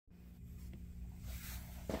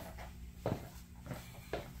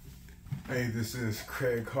Hey, this is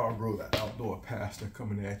Craig Hargrove, the outdoor pastor,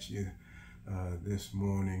 coming at you this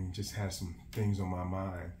morning. Just had some things on my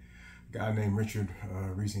mind. A guy named Richard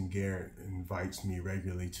Reason Garrett invites me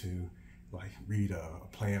regularly to read a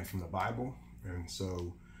plan from the Bible, and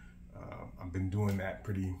so I've been doing that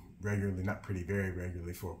pretty regularly, not pretty, very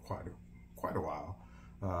regularly for quite a while.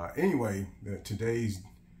 Anyway, today's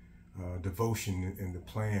devotion in the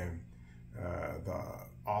plan, the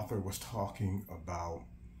author was talking about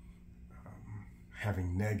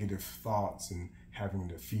having negative thoughts and having a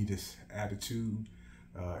defeatist attitude.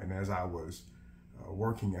 And as I was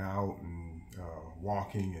working out and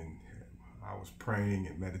walking, and I was praying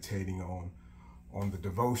and meditating on the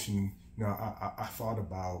devotion, I thought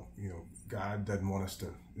about, God doesn't want us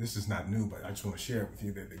to, this is not new, but I just want to share it with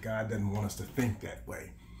you that God doesn't want us to think that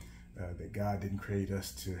way. That God didn't create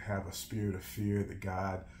us to have a spirit of fear, that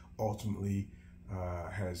God ultimately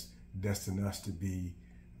has destined us to be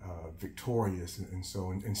victorious. And so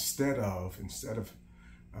instead of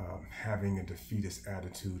having a defeatist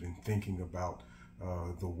attitude and thinking about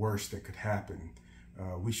the worst that could happen,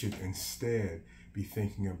 we should instead be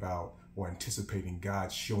thinking about or anticipating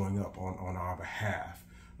God showing up on our behalf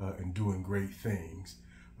and doing great things.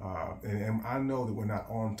 And I know that we're not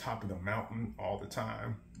on top of the mountain all the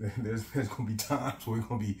time. There's going to be times where we're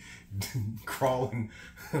going to be crawling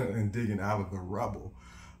and digging out of the rubble.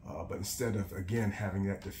 But instead of, again, having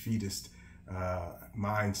that defeatist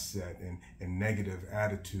mindset and negative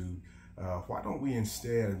attitude, why don't we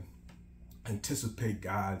instead anticipate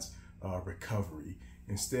God's recovery?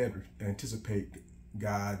 Instead, anticipate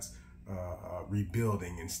God's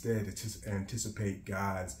rebuilding. Instead, anticipate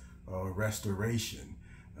God's restoration.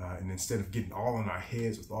 And instead of getting all in our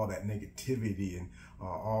heads with all that negativity and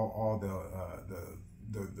all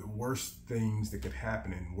the worst things that could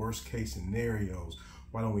happen in worst case scenarios,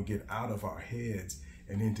 why don't we get out of our heads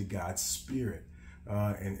and into God's spirit,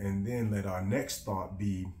 and then let our next thought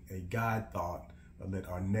be a God thought, let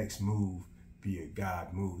our next move be a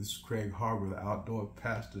God move. This is Craig Hargrove, the outdoor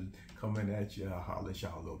pastor, coming at you. I'll holler at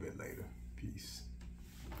y'all a little bit later. Peace.